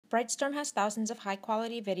Brightstorm has thousands of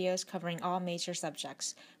high-quality videos covering all major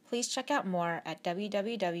subjects. Please check out more at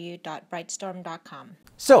www.brightstorm.com.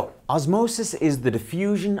 So, osmosis is the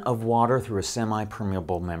diffusion of water through a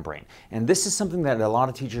semi-permeable membrane. And this is something that a lot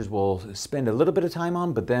of teachers will spend a little bit of time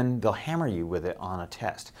on, but then they'll hammer you with it on a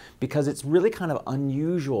test. Because it's really kind of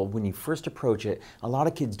unusual when you first approach it. A lot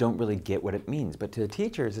of kids don't really get what it means, but to the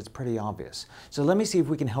teachers it's pretty obvious. So let me see if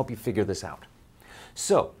we can help you figure this out.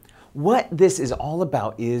 So, what this is all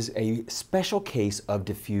about is a special case of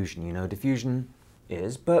diffusion. You know, diffusion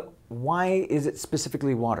is, but why is it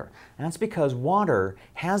specifically water? And that's because water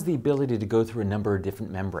has the ability to go through a number of different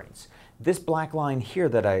membranes. This black line here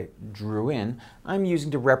that I drew in, I'm using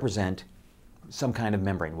to represent some kind of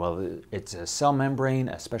membrane. Well, it's a cell membrane,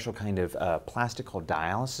 a special kind of plastic called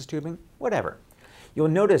dialysis tubing, whatever. You'll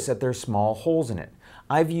notice that there's small holes in it.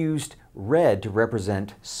 I've used red to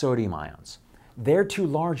represent sodium ions. They're too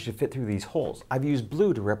large to fit through these holes. I've used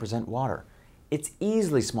blue to represent water. It's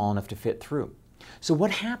easily small enough to fit through. So what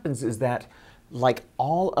happens is that, like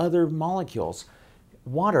all other molecules,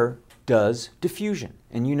 water does diffusion.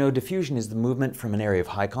 And you know diffusion is the movement from an area of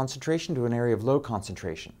high concentration to an area of low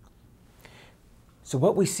concentration. So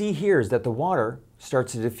what we see here is that the water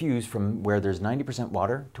starts to diffuse from where there's 90%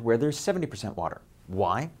 water to where there's 70% water.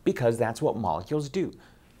 Why? Because that's what molecules do.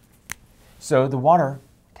 So the water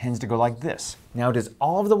tends to go like this. Now, does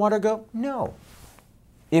all of the water go? No.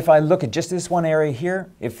 If I look at just this one area here,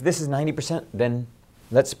 if this is 90%, then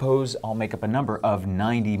let's suppose I'll make up a number of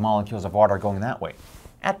 90 molecules of water going that way.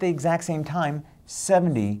 At the exact same time,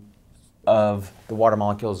 70 of the water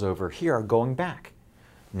molecules over here are going back.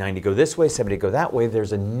 90 go this way, 70 go that way.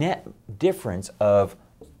 There's a net difference of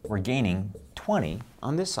we're gaining 20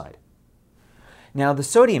 on this side. Now the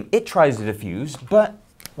sodium, it tries to diffuse, but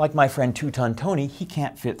like my friend Two-Ton Tony, he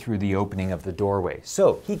can't fit through the opening of the doorway.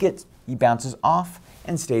 So he bounces off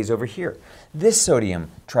and stays over here. This sodium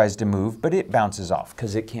tries to move, but it bounces off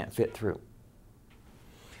because it can't fit through.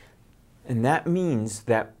 And that means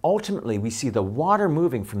that ultimately we see the water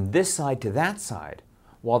moving from this side to that side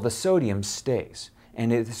while the sodium stays.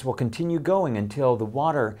 And this will continue going until the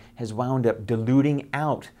water has wound up diluting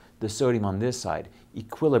out the sodium on this side,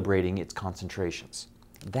 equilibrating its concentrations.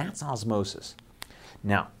 That's osmosis.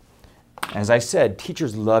 Now, as I said,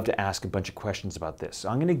 teachers love to ask a bunch of questions about this. So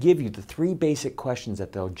I'm going to give you the 3 basic questions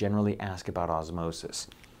that they'll generally ask about osmosis.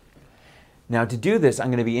 Now, to do this, I'm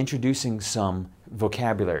going to be introducing some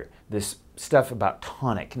vocabulary, this stuff about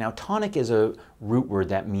tonic. Now, tonic is a root word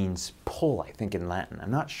that means pull, I think, in Latin. I'm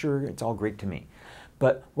not sure, it's all Greek to me.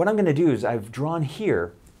 But what I'm going to do is I've drawn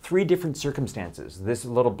here 3 different circumstances. This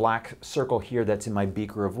little black circle here that's in my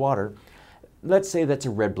beaker of water, let's say that's a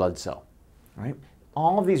red blood cell, right?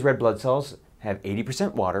 All of these red blood cells have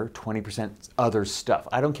 80% water, 20% other stuff.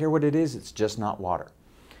 I don't care what it is, it's just not water.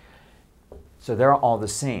 So they're all the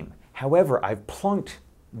same. However, I've plunked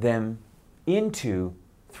them into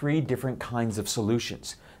 3 different kinds of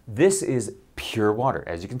solutions. This is pure water.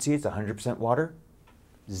 As you can see, it's 100% water,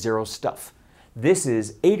 0 stuff. This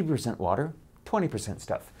is 80% water, 20%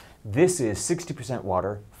 stuff. This is 60%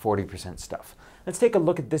 water, 40% stuff. Let's take a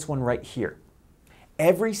look at this one right here.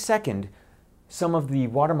 Every second, some of the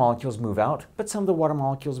water molecules move out, but some of the water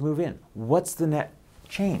molecules move in. What's the net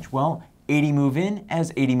change? Well, 80 move in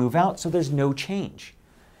as 80 move out, so there's no change.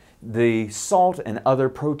 The salt and other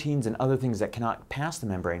proteins and other things that cannot pass the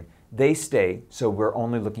membrane, they stay, so we're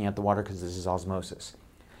only looking at the water because this is osmosis.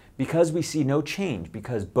 Because we see no change,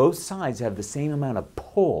 because both sides have the same amount of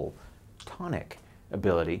pull, tonic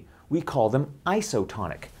ability, we call them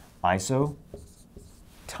isotonic. Isotonic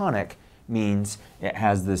means it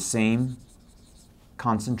has the same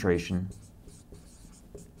concentration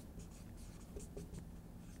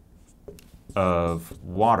of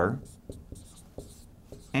water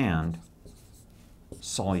and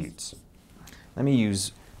solutes. Let me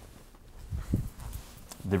use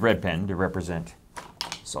the red pen to represent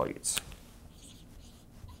solutes.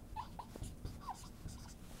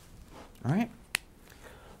 All right.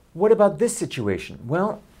 What about this situation?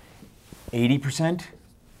 Well, 80%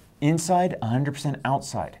 inside, 100%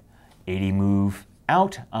 outside. 80 move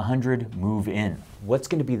out, 100 move in. What's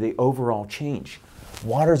going to be the overall change?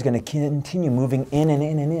 Water is going to continue moving in and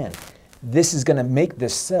in and in. This is going to make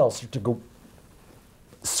this cell start to go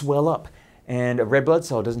swell up. And a red blood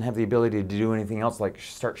cell doesn't have the ability to do anything else like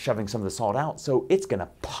start shoving some of the salt out, so it's going to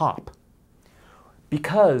pop.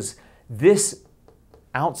 Because this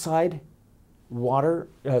outside water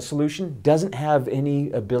solution doesn't have any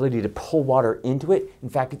ability to pull water into it. In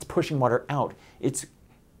fact, it's pushing water out. It's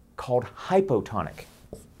called hypotonic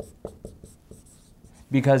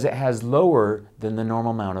because it has lower than the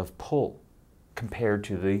normal amount of pull compared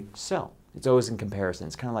to the cell. It's always in comparison.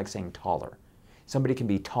 It's kind of like saying taller. Somebody can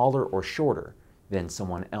be taller or shorter than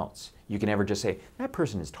someone else. You can never just say, that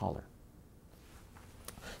person is taller.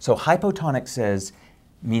 So hypotonic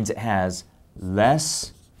means it has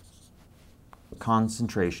less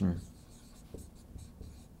concentration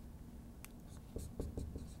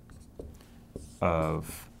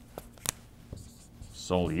of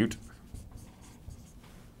solute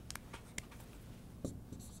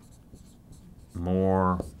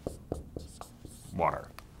more water.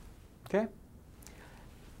 Okay?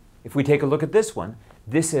 If we take a look at this one,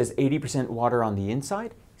 this says 80% water on the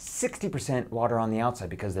inside, 60% water on the outside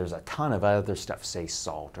because there's a ton of other stuff, say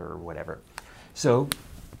salt or whatever. So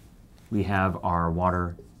we have our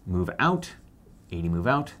water move out, 80 move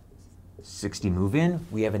out, 60 move in.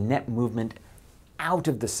 We have a net movement out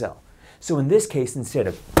of the cell. So in this case, instead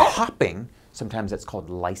of popping, sometimes that's called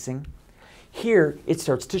lysing, here it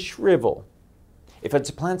starts to shrivel. If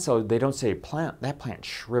it's a plant cell, they don't say that plant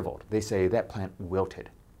shriveled. They say that plant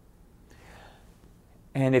wilted.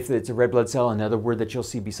 And if it's a red blood cell, another word that you'll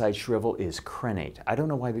see besides shrivel is crenate. I don't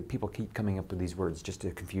know why people keep coming up with these words just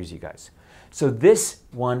to confuse you guys. So this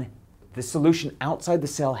one, the solution outside the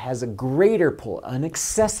cell has a greater pull, an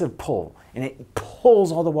excessive pull, and it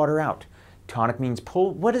pulls all the water out. Tonic means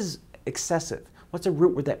pull. What is excessive? What's a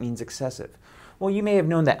root word that means excessive? Well, you may have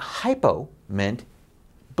known that hypo meant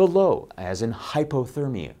below, as in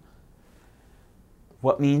hypothermia.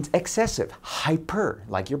 What means excessive? Hyper,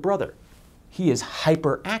 like your brother. He is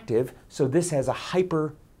hyperactive, so this has a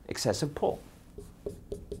hyper excessive pull.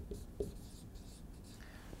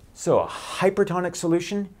 So a hypertonic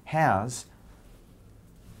solution has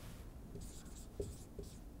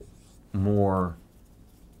more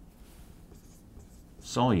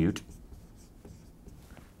solute,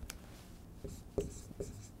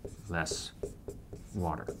 less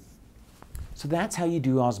water. So that's how you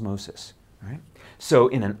do osmosis, right? So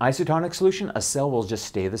in an isotonic solution, a cell will just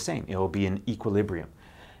stay the same. It will be in equilibrium.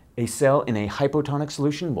 A cell in a hypotonic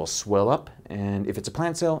solution will swell up, and if it's a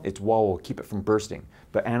plant cell, its wall will keep it from bursting.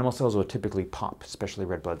 But animal cells will typically pop, especially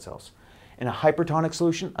red blood cells. In a hypertonic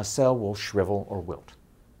solution, a cell will shrivel or wilt.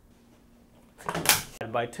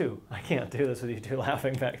 By 2. I can't do this with you two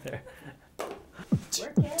laughing back there.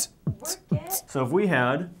 Work it, work it. So if we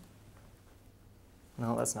had,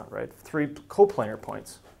 no, that's not right, 3 coplanar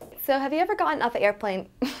points. So have you ever gotten off an airplane?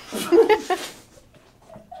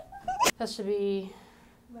 That should be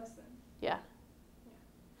Less than. yeah.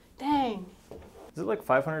 Dang. Is it like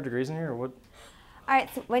 500 degrees in here or what? All right,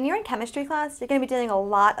 so when you're in chemistry class, you're going to be doing a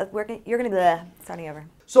lot of work. You're going to be starting over.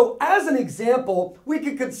 So as an example, we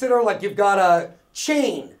could consider like you've got a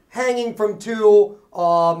chain hanging from two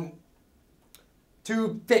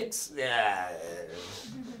fixed.